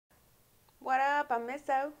I'm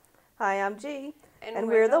Misso. Hi, I'm G. And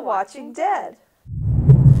we're the Watching Dead.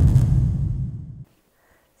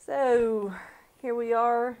 So, here we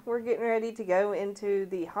are. We're getting ready to go into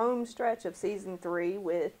the home stretch of Season 3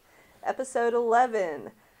 with Episode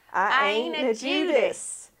 11, I Ain't a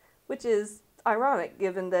Judas. Which is ironic,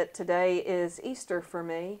 given that today is Easter for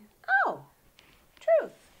me. Oh,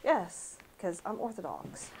 truth. Yes, because I'm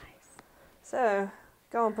Orthodox. Nice. So,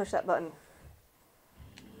 go and push that button.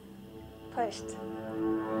 Pushed.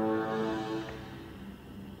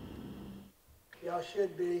 Y'all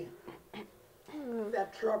should be.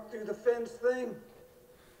 That truck through the fence thing,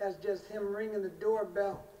 that's just him ringing the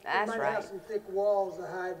doorbell. That's he might have some thick walls to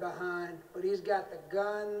hide behind, but he's got the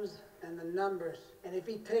guns and the numbers. And if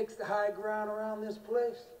he takes the high ground around this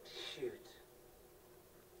place, shoot.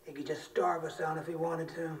 He could just starve us out if he wanted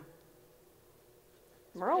to.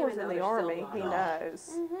 Merle was in the army, he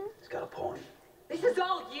knows. He's got a point. This is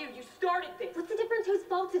all you. You started this. What's the difference whose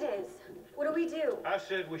fault it is? What do we do? I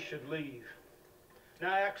said we should leave.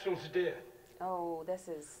 Now Axel's dead. Oh, this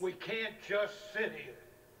is... We can't just sit here.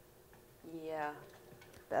 Yeah.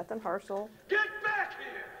 Beth and Herschel. Get back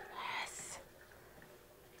here! Yes.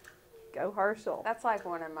 Go Herschel. That's like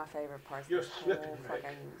one of my favorite parts You're of this slipping, whole Rick.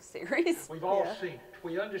 fucking series. We've all Yeah. seen it.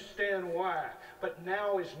 We understand why. But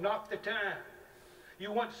now is not the time.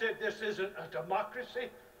 You once said this isn't a democracy.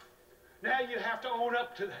 Now you have to own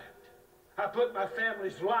up to that. I put my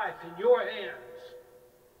family's life in your hands.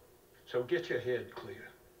 So get your head clear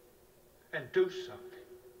and do something.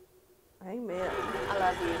 Amen. I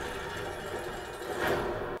love you.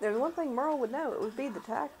 There's one thing Merle would know, it would be the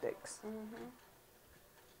tactics.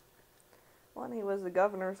 One, he was the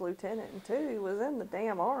governor's lieutenant, and two, he was in the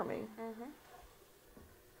damn army.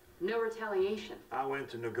 No retaliation. I went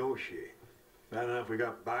to negotiate. Bad enough we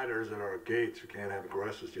got biters at our gates. We can't have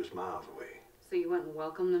aggressors just miles away. So you went and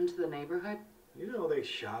welcomed them to the neighborhood? You know, they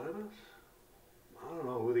shot at us. I don't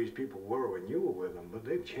know who these people were when you were with them, but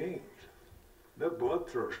they've changed. They're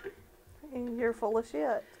bloodthirsty. And you're full of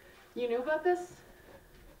shit. You knew about this?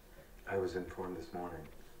 I was informed this morning.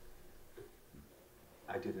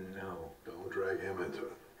 I didn't know. Don't drag him into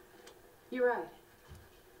it. You're right.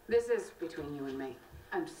 This is between you and me.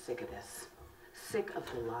 I'm sick of this. Sick of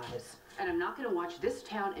the lies. And I'm not going to watch this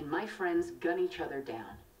town and my friends gun each other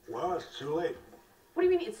down. Well, it's too late. What do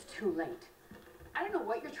you mean it's too late? I don't know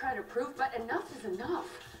what you're trying to prove, but enough is enough.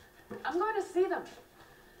 I'm going to see them.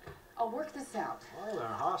 I'll work this out. Well, they're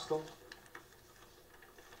hostile.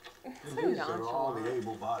 So These are all nonchalant. the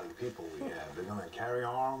able-bodied people we have. They're going to carry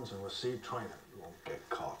arms and receive training. You won't get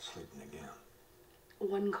caught sleeping again.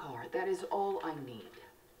 One car. That is all I need.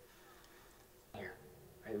 Here.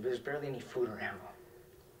 Right, there's barely any food or ammo.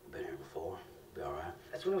 Been here before. Be all right.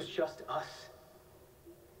 That's when it was just us.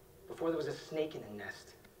 Before there was a snake in the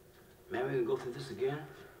nest. Man, we can go through this again.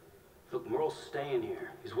 Look, Merle's staying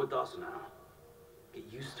here. He's with us now.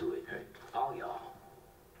 Get used to it. Hey, all y'all.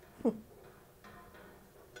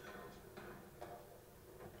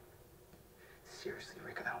 Seriously,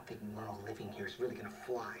 Rick, I don't think Merle living here is really gonna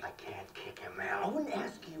fly. I can't kick him I out. wouldn't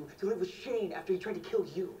ask you to live with Shane after he tried to kill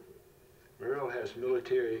you. Merle has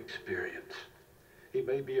military experience. He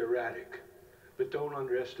may be erratic, but don't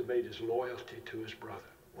underestimate his loyalty to his brother.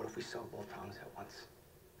 What if we sell both towns at once?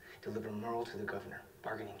 Deliver Merle to the governor,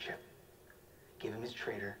 bargaining chip. Give him his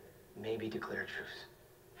trader, maybe declare a truce.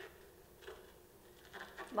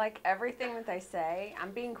 Like everything that they say,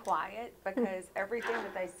 I'm being quiet because everything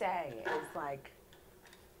that they say is like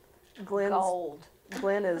gold.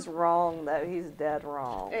 Glenn is wrong, though. He's dead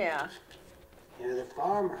wrong. Yeah. You're the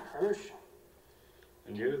farmer, Herschel.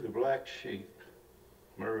 And you're the black sheep,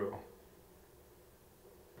 Merle.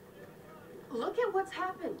 Look at what's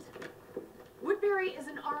happened. Woodbury is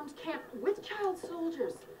an armed camp with child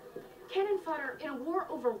soldiers. Cannon fodder in a war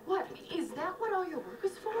over what? Is that what all your work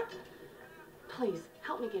is for? Please,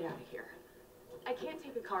 help me get out of here. I can't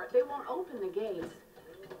take a car. They won't open the gates.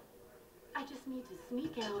 I just need to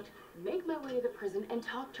sneak out, make my way to the prison, and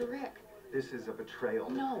talk to Rick. This is a betrayal.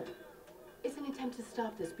 No. It's an attempt to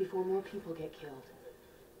stop this before more people get killed.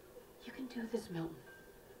 You can do this, Milton.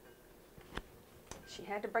 She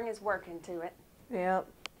had to bring his work into it. Yep.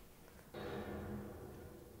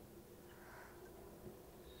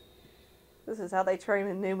 This is how they train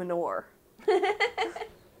in Numenor.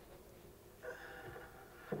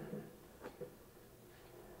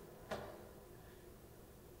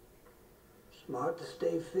 Smart to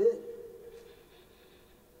stay fit.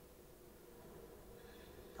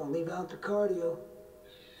 Don't leave out the cardio.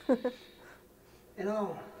 You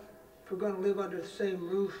know, if we're gonna live under the same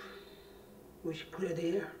roof, we should clear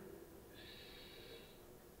the air.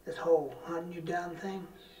 This whole hunting you down thing,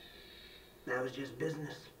 Now it's just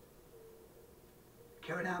business.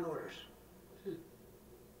 Carry down orders.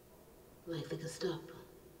 Like the Gestapo.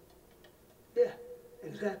 Yeah,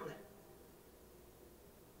 exactly.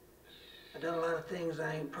 I've done a lot of things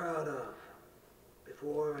I ain't proud of,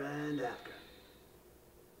 before and after.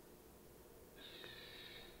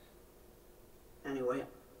 Anyway,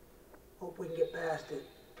 hope we can get past it.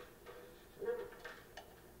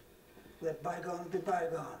 Let bygones be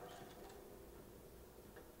bygones.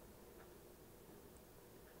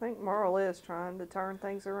 I think Merle is trying to turn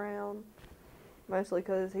things around, mostly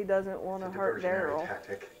because he doesn't want to hurt Daryl.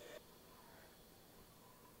 Tactic.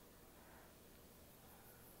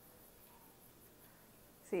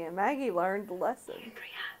 See, and Maggie learned the lesson. Andrea,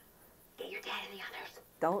 get your dad and the others.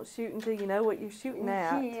 Don't shoot until you know what you're shooting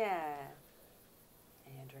at. Yeah.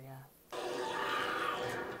 Andrea.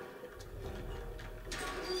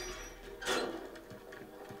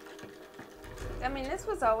 I mean, this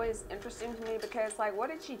was always interesting to me because, like, what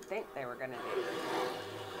did she think they were going to do?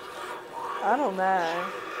 I don't know.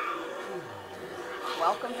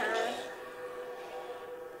 Welcome her?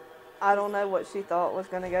 I don't know what she thought was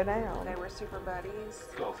going to go down. They were super buddies.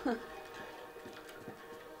 Go.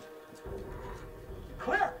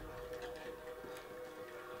 Claire!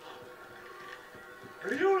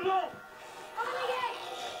 Are you alone? Open the gate!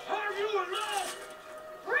 Are you alone?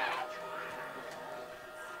 Rick!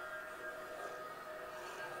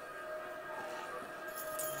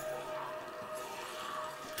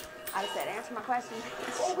 I said, answer my question.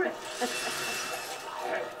 Open it!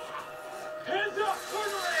 Hey. Hands up!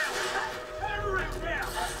 Turn around! Turn around now!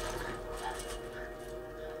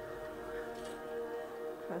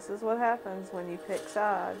 This is what happens when you pick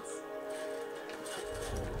sides.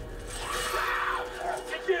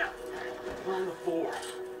 Get down! On the floor.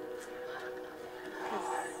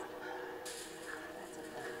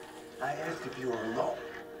 I asked if you were alone.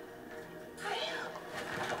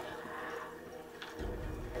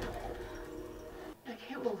 I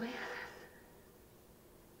can't believe this.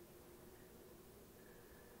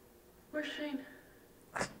 Where's Shane?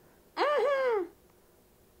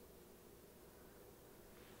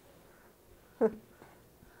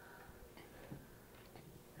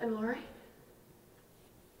 And Lori?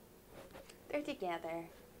 They're together.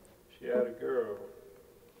 She had a girl.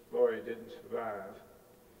 Lori didn't survive.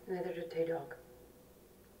 Neither did Tay-Dog.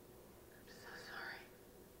 I'm so sorry.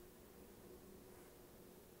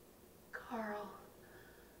 Carl.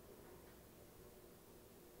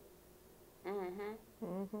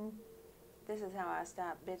 This is how I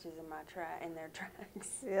stop bitches in their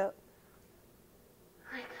tracks. Yep.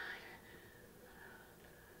 Rick.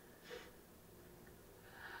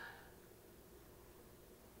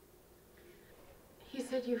 He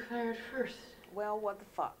said you fired first. Well, what the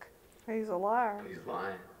fuck? He's a liar. He's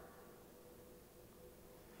lying.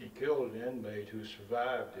 He killed an inmate who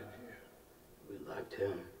survived in here. We liked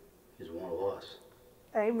him. He's one of us.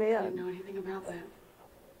 I didn't Amen. know anything about that.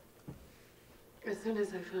 As soon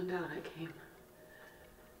as I found out, I came.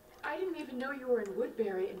 I didn't even know you were in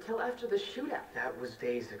Woodbury until after the shootout. That was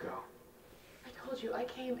days ago. I told you I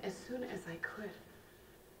came as soon as I could.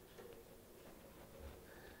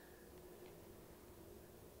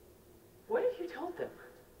 What have you told them?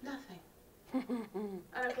 Nothing.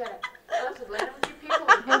 I don't get it. I'll just land with you people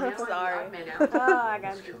and I'm sorry. out. Oh, I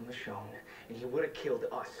got He you. killed Michonne, and he would have killed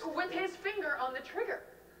us. With his finger on the trigger.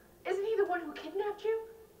 Isn't he the one who kidnapped you?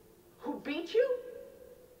 Who beat you?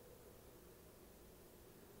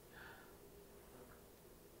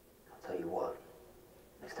 I'll tell you what.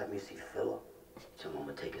 Next time you see Philip, tell him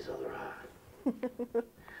to take his other eye.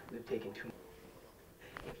 We've taken too.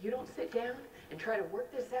 If you don't sit down and try to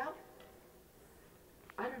work this out,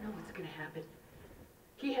 I don't know what's gonna happen.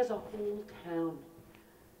 He has a whole town.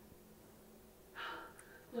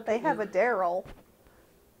 Look They at have you. a Daryl.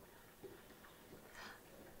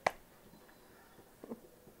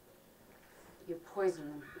 You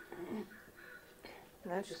poisoned him.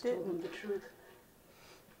 No, she Just told him didn't. the truth.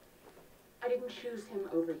 I didn't choose him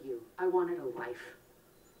over you. I wanted a life.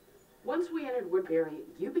 Once we entered Woodbury,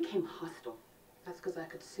 you became hostile. That's because I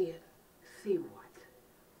could see it. See what?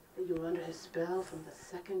 That you were under his spell from the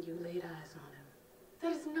second you laid eyes on him.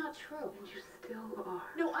 That is not true. And you still are.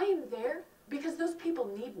 No, I am there because those people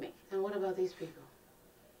need me. And what about these people?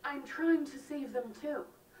 I'm trying to save them too.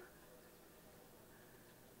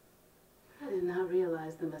 I did not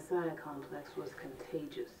realize the Messiah complex was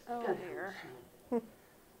contagious. Oh, God dear. help Shane.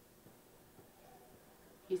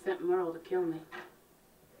 He sent Merle to kill me.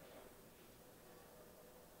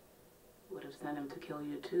 Would have sent him to kill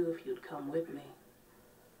you too if you'd come with me.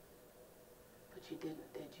 But you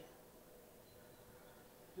didn't, did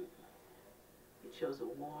you? You chose a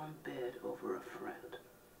warm bed over a friend.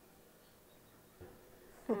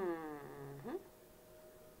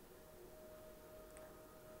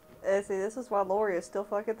 See, this is why Lori is still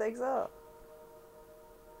fucking things up.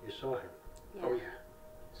 You saw him. Yeah. Oh, yeah.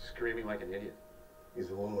 Screaming like an idiot. He's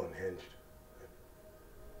a little unhinged.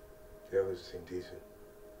 The others seemed decent.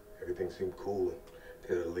 Everything seemed cool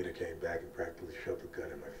until the leader came back and practically shoved a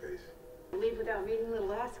gun in my face. Leave without meeting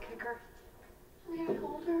little ass kicker. May I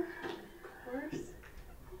hold her? Of course.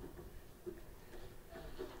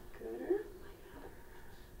 Gooder?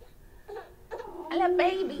 I love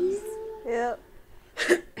babies. Yep.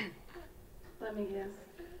 Let me guess.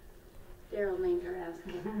 Daryl named her ass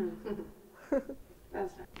kicker.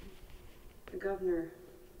 That's not. The governor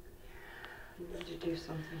needs to do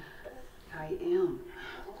something. I am.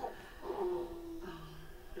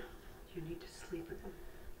 You need to sleep with him.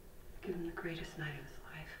 Give him the greatest night of his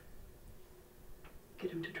life.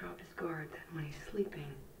 Get him to drop his guard. Then when he's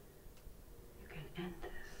sleeping, you can end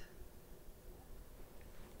this.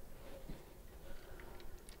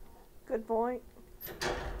 Good point.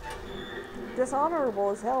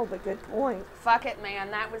 Dishonorable as hell, but good point. Fuck it,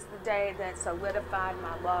 man. That was the day that solidified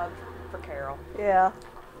my love for Carol. Yeah.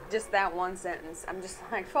 Just that one sentence. I'm just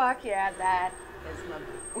like, fuck yeah, that is my.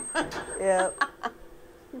 Yep.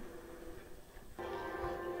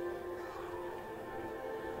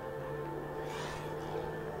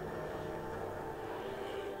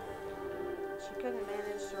 She couldn't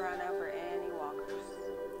manage to run over any walkers.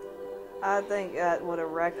 I think that would have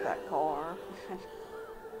wrecked that car.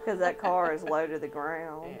 Because that car is low to the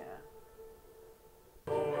ground.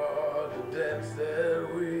 Yeah. To dance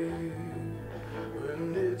that way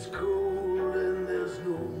when it's cold and there's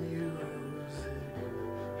no music.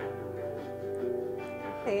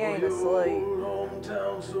 He ain't asleep.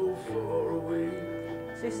 Hometown so far away.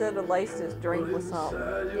 She should have laced his drink with something.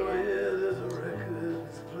 Inside your head there's a record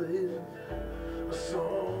that's playing a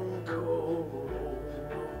song called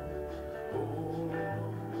Hold On.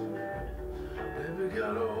 Baby,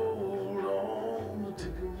 gotta hold on to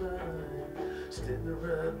take a mind. Standing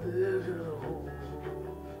right there, gotta hold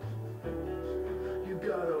on. You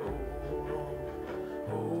gotta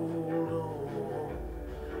hold on.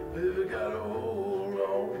 Baby, gotta hold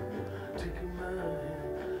on. Take a mind.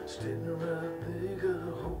 Standing right there,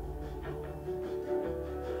 gotta hold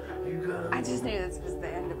on. You gotta. I just knew this was the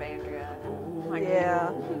end of Andrea. Like,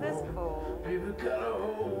 Yeah. This fool. Baby, gotta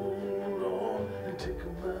hold on and take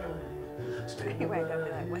a mind. Standing He wake up and be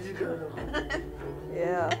right like, what's there, she gotta doing?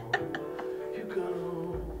 Yeah. You gotta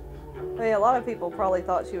hold. I mean, a lot of people probably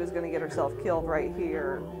thought she was going to get herself killed right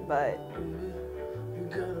here, but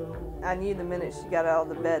I knew the minute she got out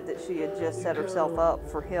of the bed that she had just set herself up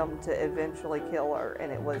for him to eventually kill her,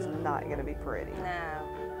 and it was not going to be pretty. No.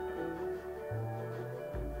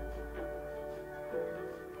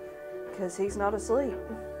 Because he's not asleep.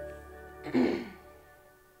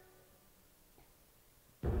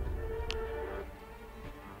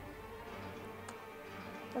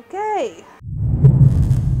 Okay.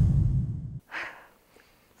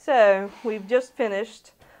 So, we've just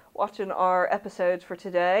finished watching our episodes for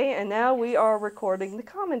today, and now we are recording the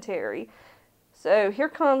commentary. So, here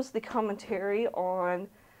comes the commentary on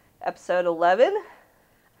episode 11.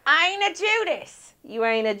 I ain't a Judas. You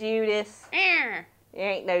ain't a Judas. Mm. You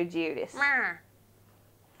ain't no Judas. Mm.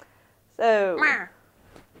 So, Mm.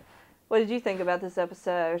 what did you think about this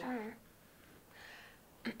episode?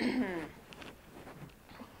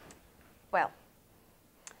 Well,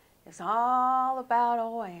 it's all about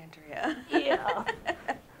old Andrea. Yeah.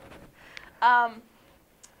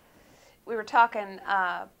 We were talking,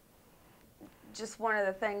 just one of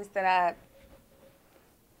the things that I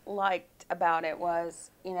liked about it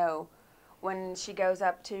was, you know, when she goes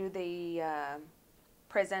up to the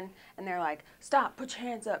prison and they're like, stop, put your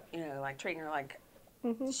hands up, you know, like treating her like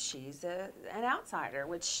she's an outsider,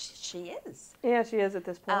 which she is. Yeah, she is at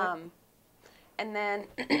this point. And then,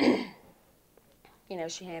 you know,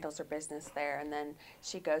 she handles her business there, and then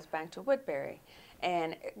she goes back to Woodbury.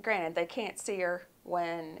 And granted, they can't see her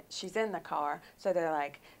when she's in the car, so they're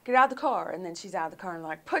like, get out of the car. And then she's out of the car and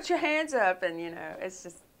like, put your hands up. And, you know, it's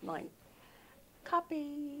just like,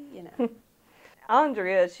 copy, you know.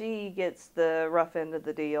 Andrea, she gets the rough end of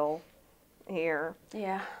the deal here.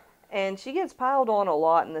 Yeah. And she gets piled on a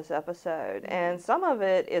lot in this episode. And some of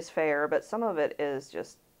it is fair, but some of it is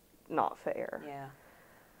just not fair. Yeah.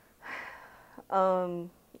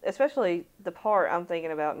 Especially the part I'm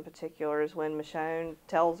thinking about in particular is when Michonne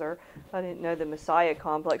tells her, I didn't know the Messiah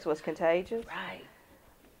complex was contagious. Right.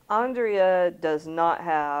 Andrea does not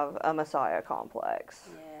have a Messiah complex.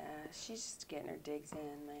 Yeah, she's just getting her digs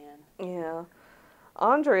in, man. Yeah.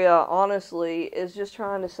 Andrea, honestly, is just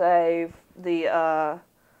trying to save the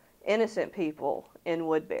innocent people in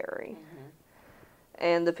Woodbury.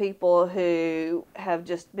 And the people who have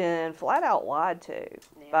just been flat out lied to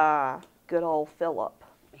by good old Philip.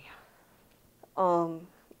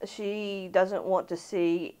 She doesn't want to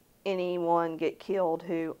see anyone get killed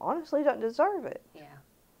who honestly don't deserve it. Yeah.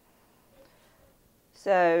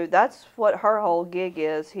 So that's what her whole gig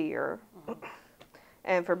is here.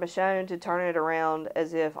 And for Michonne to turn it around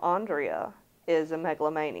as if Andrea is a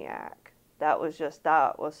megalomaniac, that was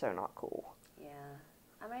so not cool. Yeah.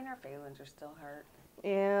 I mean, her feelings are still hurt.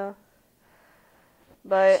 Yeah.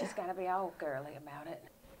 But she's got to be all girly about it.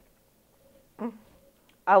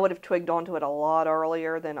 I would have twigged onto it a lot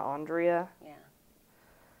earlier than Andrea. Yeah.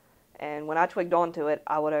 And when I twigged onto it,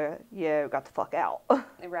 I would have, got the fuck out.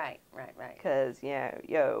 Right. Because,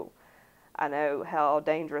 I know how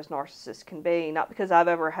dangerous narcissists can be. Not because I've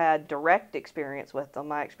ever had direct experience with them.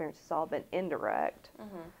 My experience has all been indirect.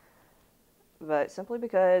 But simply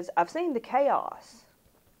because I've seen the chaos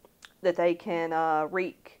that they can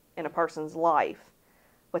wreak in a person's life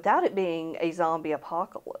without it being a zombie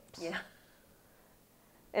apocalypse. Yeah.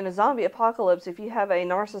 In a zombie apocalypse, if you have a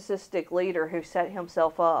narcissistic leader who set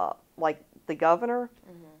himself up, like the governor,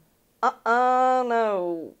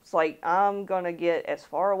 no. It's like, I'm going to get as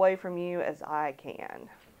far away from you as I can.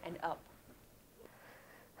 And up.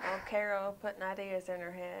 Oh, Carol putting ideas in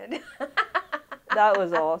her head. That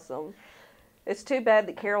was awesome. It's too bad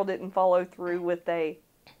that Carol didn't follow through with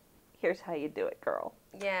here's how you do it, girl.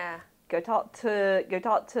 Yeah. Go talk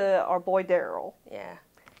to our boy Daryl. Yeah.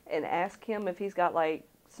 And ask him if he's got, like,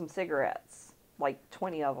 some cigarettes. Like,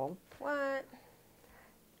 20 of them. What?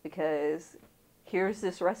 Because here's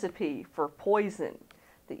this recipe for poison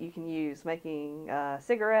that you can use making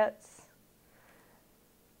cigarettes.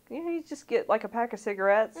 You just get, like, a pack of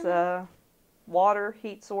cigarettes, water,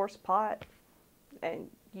 heat source, pot, and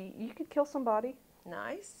you could kill somebody.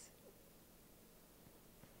 Nice.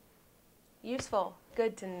 Useful.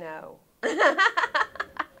 Good to know.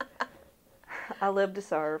 I live to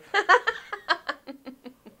serve.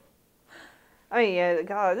 I mean,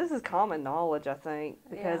 God, this is common knowledge, I think,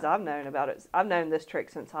 because I've known about it. I've known this trick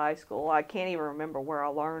since high school. I can't even remember where I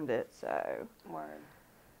learned it, so. Word.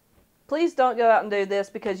 Please don't go out and do this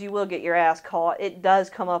because you will get your ass caught. It does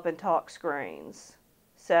come up in talk screens.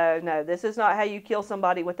 So, no, this is not how you kill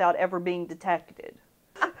somebody without ever being detected.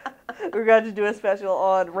 We're going to do a special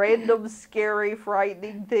on random, scary,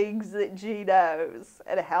 frightening things that G knows.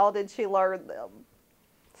 And how did she learn them?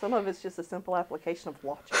 Some of it's just a simple application of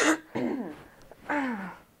watching.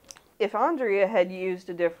 If Andrea had used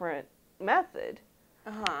a different method,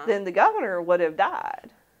 then the governor would have died.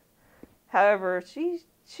 However, she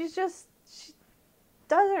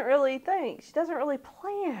doesn't really think. She doesn't really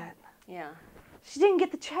plan. Yeah. She didn't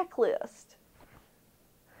get the checklist.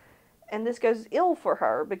 And this goes ill for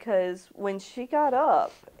her because when she got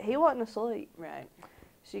up, he wasn't asleep. Right.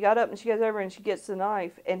 She got up and she goes over and she gets the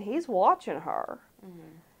knife and he's watching her.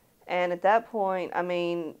 And at that point, I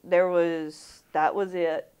mean, that was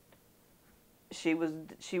it. She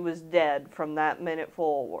was dead from that minute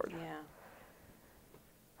forward. Yeah.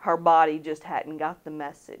 Her body just hadn't got the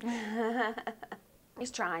message.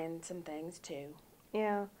 He's trying some things too.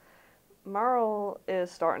 Yeah. Merle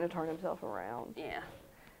is starting to turn himself around. Yeah.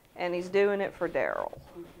 And he's doing it for Daryl.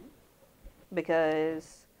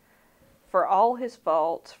 Because for all his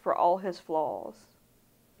faults, for all his flaws,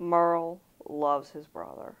 Merle loves his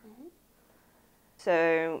brother.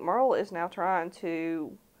 So Merle is now trying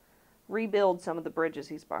to rebuild some of the bridges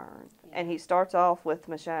he's burned. Yeah. And he starts off with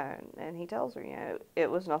Michonne, and he tells her,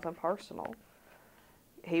 it was nothing personal.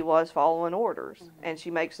 He was following orders. And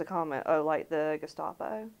she makes the comment, oh, like the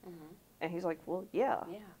Gestapo? And he's like, well, yeah.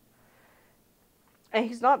 Yeah. And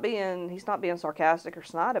he's not being sarcastic or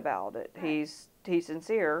snide about it. Right. He's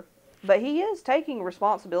sincere, but he is taking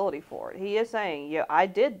responsibility for it. He is saying, I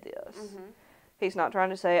did this. He's not trying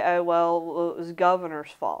to say, oh, well, it was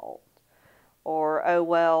governor's fault. Or, oh,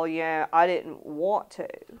 well, I didn't want to.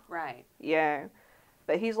 Right. Yeah.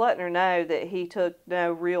 But he's letting her know that he took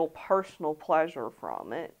no real personal pleasure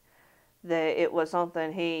from it. That it was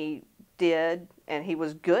something he did and he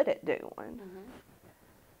was good at doing.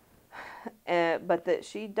 But that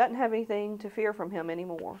she doesn't have anything to fear from him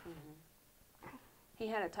anymore. He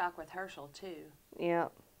had a talk with Herschel, too. Yeah.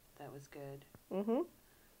 That was good.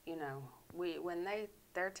 You know, when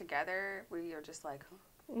they're together, we are just like,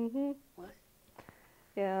 huh? What?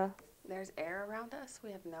 Yeah. There's air around us?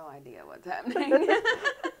 We have no idea what's happening.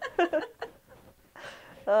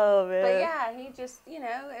 Oh, man. But yeah, he just,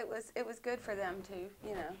 it was good for them to,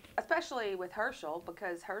 especially with Herschel,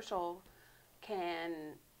 because Herschel can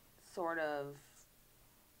sort of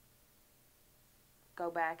go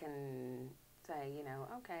back and say, you know,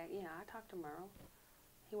 okay, yeah, I talked to Merle.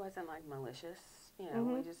 He wasn't like malicious. You know,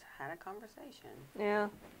 we just had a conversation. Yeah.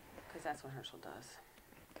 Because that's what Herschel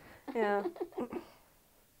does. Yeah.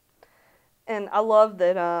 And I love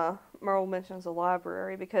that Merle mentions the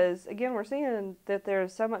library because, again, we're seeing that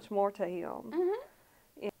there's so much more to him. Mm-hmm.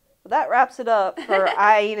 Yeah. Well, that wraps it up for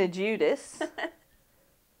I Ain't a Judas.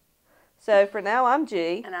 So for now, I'm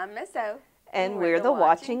G. And I'm Misso. And we're the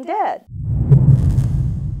Watching Dead.